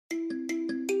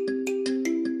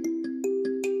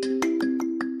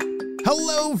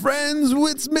Hello, friends.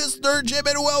 It's Mr. Jim,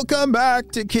 and welcome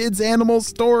back to Kids Animal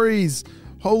Stories.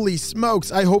 Holy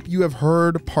smokes, I hope you have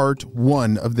heard part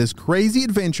 1 of this crazy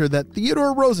adventure that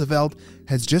Theodore Roosevelt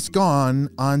has just gone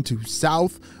on to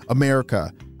South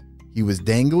America. He was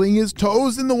dangling his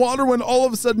toes in the water when all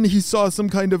of a sudden he saw some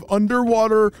kind of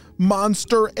underwater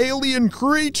monster alien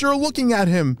creature looking at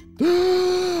him.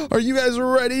 Are you guys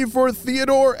ready for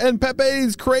Theodore and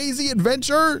Pepe's crazy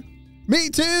adventure? Me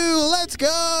too! Let's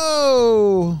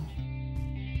go!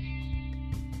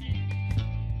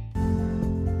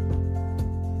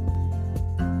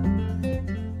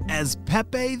 As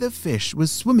Pepe the fish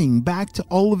was swimming back to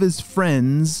all of his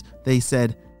friends, they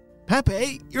said,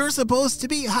 "Pepe, you're supposed to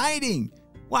be hiding.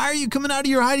 Why are you coming out of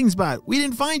your hiding spot? We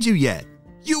didn't find you yet."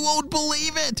 "You won't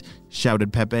believe it,"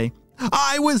 shouted Pepe.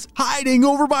 "I was hiding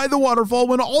over by the waterfall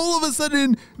when all of a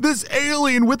sudden this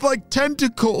alien with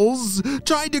tentacles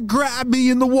tried to grab me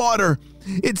in the water.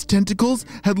 Its tentacles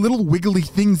had little wiggly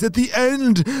things at the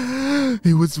end.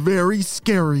 It was very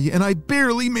scary and I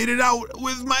barely made it out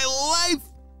with my life,"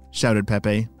 shouted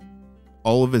Pepe.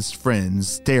 All of his friends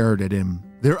stared at him.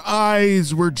 Their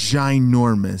eyes were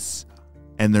ginormous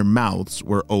and their mouths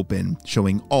were open,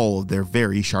 showing all of their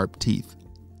very sharp teeth.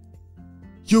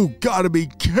 "You gotta be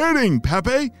kidding,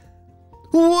 Pepe!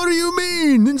 What do you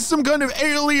mean? It's some kind of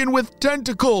alien with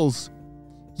tentacles?"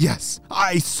 "Yes,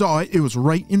 I saw it. It was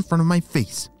right in front of my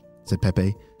face," said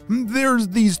Pepe. "There's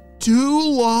these 2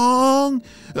 long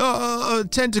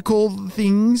tentacle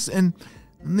things and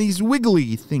these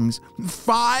wiggly things.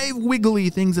 5 wiggly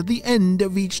things at the end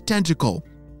of each tentacle.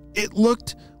 It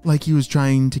looked like he was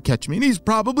trying to catch me, and he's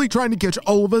probably trying to catch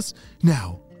all of us.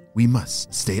 Now, we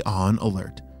must stay on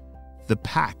alert." The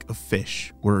pack of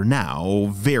fish were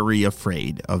now very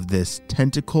afraid of this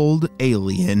tentacled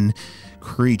alien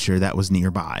creature that was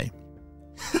nearby.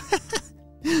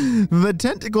 The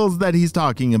tentacles that he's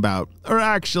talking about are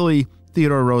actually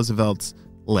Theodore Roosevelt's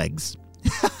legs.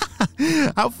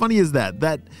 How funny is that?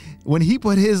 That when he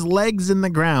put his legs in the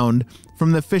ground,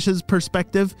 from the fish's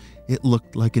perspective, it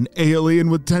looked like an alien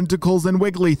with tentacles and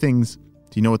wiggly things.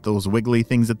 Do you know what those wiggly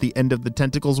things at the end of the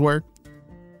tentacles were?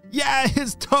 Yeah,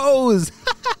 his toes.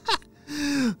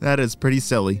 That is pretty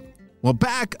silly. Well,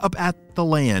 back up at the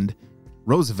land,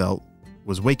 Roosevelt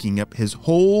was waking up his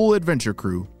whole adventure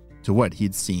crew to what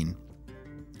he'd seen.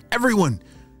 "Everyone,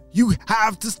 you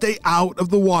have to stay out of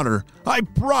the water. I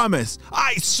promise.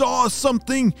 I saw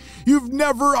something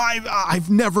I've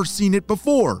never seen it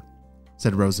before,"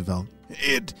 said Roosevelt.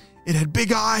 It had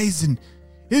big eyes and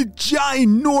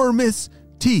ginormous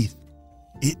teeth.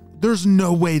 There's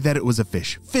no way that it was a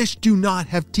fish. Fish do not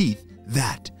have teeth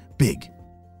that big.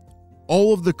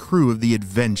 All of the crew of the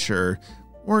adventure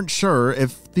weren't sure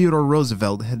if Theodore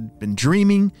Roosevelt had been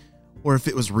dreaming or if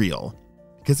it was real,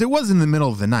 because it was in the middle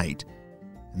of the night.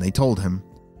 And they told him,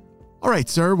 "All right,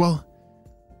 sir, well,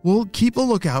 we'll keep a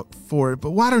lookout for it,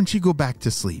 but why don't you go back to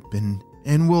sleep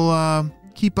and we'll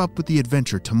keep up with the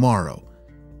adventure tomorrow."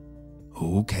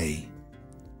 Okay.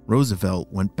 Roosevelt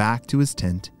went back to his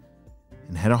tent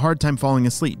and had a hard time falling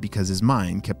asleep because his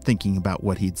mind kept thinking about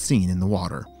what he'd seen in the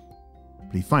water.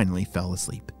 But he finally fell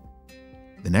asleep.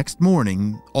 The next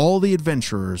morning, all the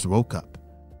adventurers woke up.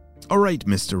 "All right,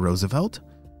 Mr. Roosevelt,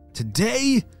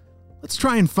 today, let's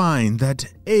try and find that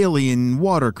alien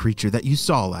water creature that you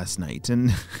saw last night.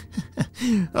 And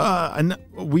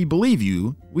we believe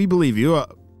you,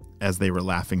 as they were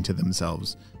laughing to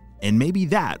themselves. "And maybe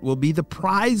that will be the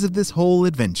prize of this whole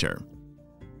adventure."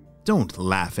 "Don't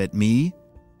laugh at me,"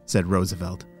 said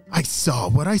Roosevelt. "I saw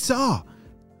what I saw.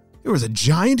 There was a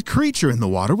giant creature in the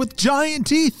water with giant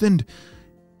teeth, and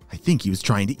I think he was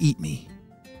trying to eat me."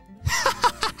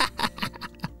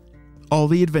 All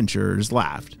the adventurers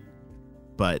laughed.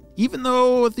 But even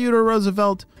though Theodore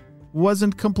Roosevelt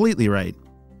wasn't completely right,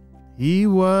 he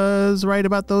was right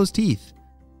about those teeth.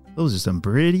 Those are some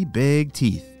pretty big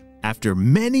teeth. After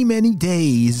many, many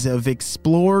days of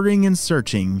exploring and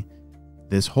searching,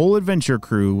 this whole adventure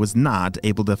crew was not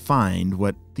able to find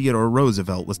what Theodore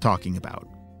Roosevelt was talking about.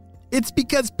 It's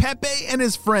because Pepe and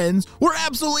his friends were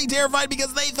absolutely terrified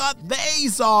because they thought they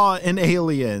saw an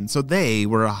alien. So they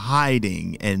were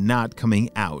hiding and not coming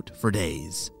out for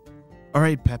days. "All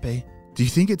right, Pepe, do you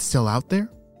think it's still out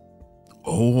there?"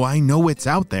 "Oh, I know it's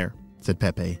out there," said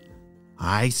Pepe.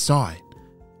 "I saw it,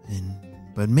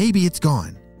 but maybe it's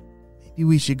gone. Maybe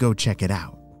we should go check it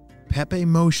out." Pepe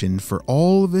motioned for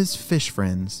all of his fish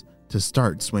friends to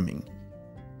start swimming.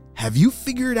 "Have you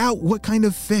figured out what kind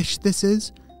of fish this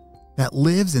is that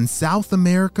lives in South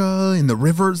America in the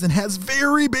rivers and has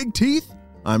very big teeth?"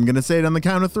 I'm going to say it on the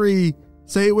count of 3.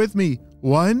 Say it with me.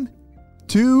 1,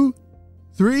 2,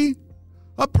 3.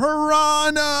 A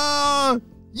piranha!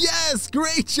 Yes,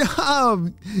 great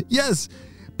job! Yes,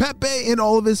 Pepe and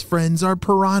all of his friends are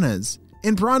piranhas.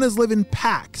 And piranhas live in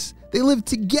packs. They live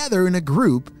together in a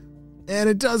group. And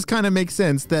it does kind of make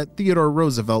sense that Theodore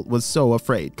Roosevelt was so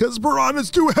afraid, because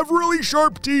piranhas do have really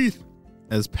sharp teeth.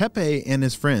 As Pepe and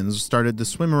his friends started to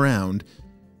swim around,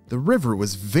 the river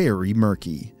was very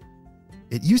murky.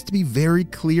 It used to be very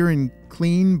clear and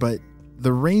clean, but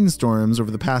the rainstorms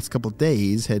over the past couple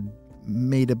days had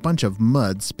made a bunch of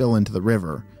mud spill into the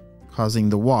river, causing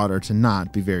the water to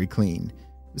not be very clean.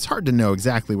 It was hard to know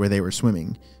exactly where they were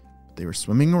swimming. They were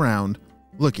swimming around,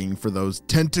 looking for those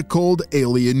tentacled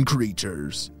alien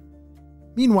creatures.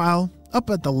 Meanwhile, up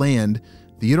at the land,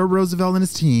 Theodore Roosevelt and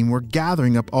his team were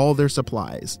gathering up all their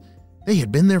supplies. They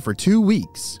had been there for 2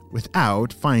 weeks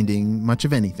without finding much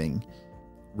of anything.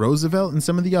 Roosevelt and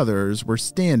some of the others were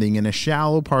standing in a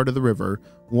shallow part of the river,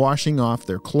 washing off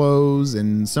their clothes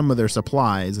and some of their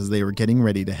supplies as they were getting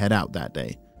ready to head out that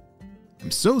day.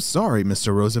 "I'm so sorry,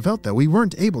 Mr. Roosevelt, that we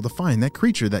weren't able to find that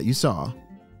creature that you saw."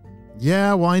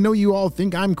 "Yeah, well, I know you all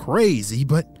think I'm crazy,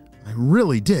 but I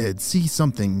really did see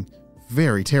something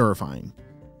very terrifying."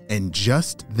 And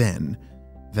just then,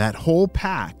 that whole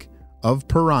pack of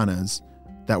piranhas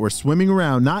that were swimming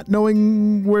around, not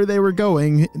knowing where they were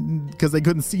going because they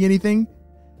couldn't see anything,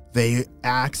 they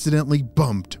accidentally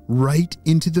bumped right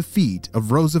into the feet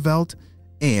of Roosevelt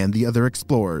and the other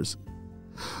explorers.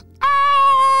 Ah!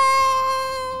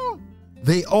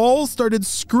 They all started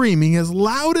screaming as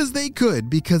loud as they could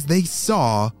because they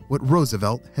saw what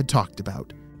Roosevelt had talked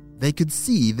about. They could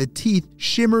see the teeth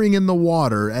shimmering in the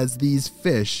water as these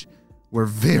fish were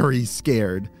very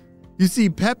scared. You see,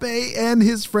 Pepe and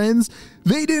his friends,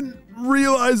 they didn't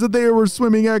realize that they were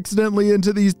swimming accidentally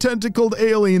into these tentacled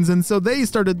aliens, and so they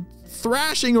started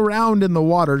thrashing around in the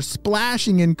water,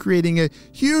 splashing and creating a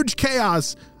huge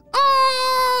chaos.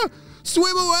 "Ah!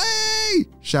 Swim away!"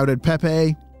 shouted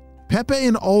Pepe. Pepe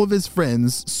and all of his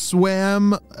friends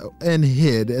swam and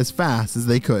hid as fast as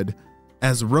they could.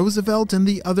 As Roosevelt and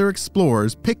the other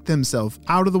explorers picked themselves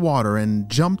out of the water and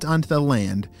jumped onto the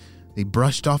land, they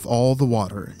brushed off all the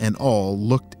water and all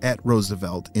looked at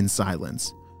Roosevelt in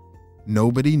silence.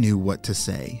 Nobody knew what to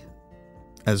say.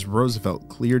 As Roosevelt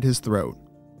cleared his throat,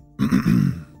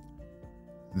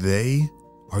 "They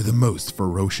are the most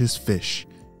ferocious fish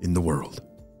in the world.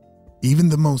 Even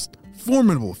the most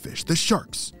formidable fish, the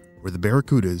sharks or the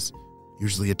barracudas,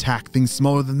 usually attack things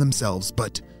smaller than themselves,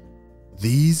 but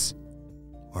these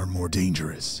are more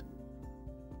dangerous.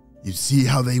 You see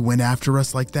how they went after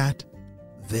us like that?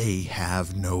 They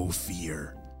have no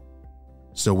fear.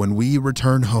 So when we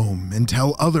return home and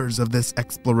tell others of this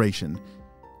exploration,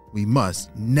 we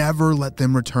must never let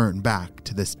them return back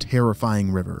to this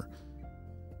terrifying river.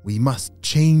 We must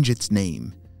change its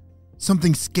name,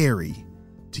 something scary,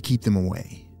 to keep them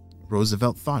away."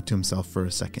 Roosevelt thought to himself for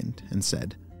a second and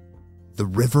said, "The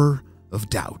River of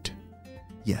Doubt.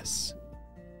 Yes.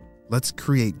 Let's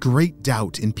create great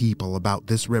doubt in people about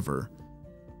this river,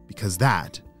 because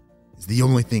that is the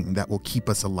only thing that will keep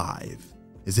us alive,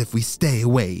 is if we stay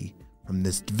away from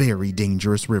this very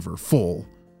dangerous river full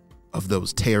of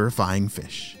those terrifying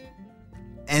fish."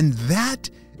 And that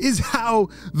is how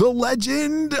the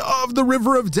legend of the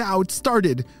River of Doubt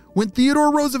started, when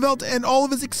Theodore Roosevelt and all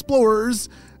of his explorers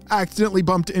accidentally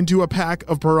bumped into a pack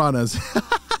of piranhas.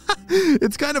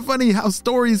 It's kind of funny how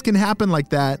stories can happen like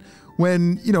that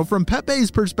when, from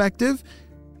Pepe's perspective,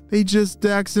 they just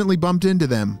accidentally bumped into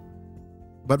them.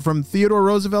 But from Theodore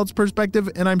Roosevelt's perspective,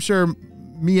 and I'm sure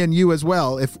me and you as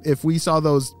well, if we saw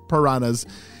those piranhas,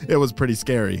 it was pretty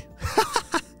scary.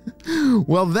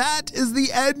 Well, that is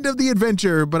the end of the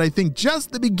adventure, but I think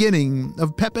just the beginning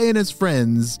of Pepe and his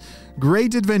friends'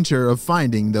 great adventure of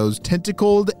finding those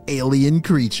tentacled alien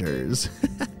creatures.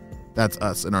 That's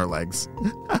us and our legs.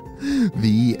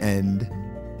 The end.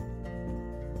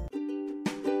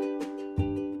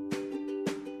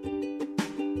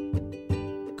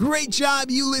 Great job,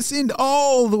 you listened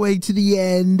all the way to the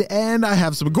end, and I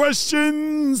have some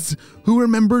questions. Who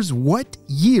remembers what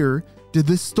year did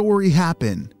this story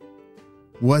happen?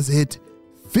 Was it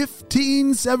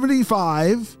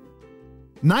 1575,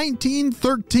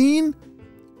 1913,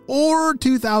 or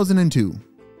 2002?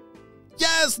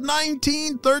 Yes,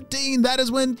 1913. That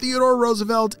is when Theodore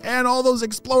Roosevelt and all those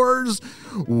explorers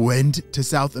went to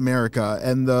South America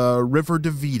and the River de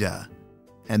Vida.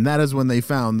 And that is when they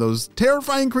found those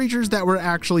terrifying creatures that were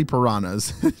actually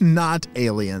piranhas, not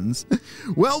aliens.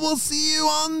 Well, we'll see you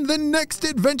on the next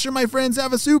adventure, my friends.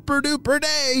 Have a super duper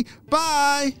day.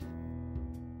 Bye.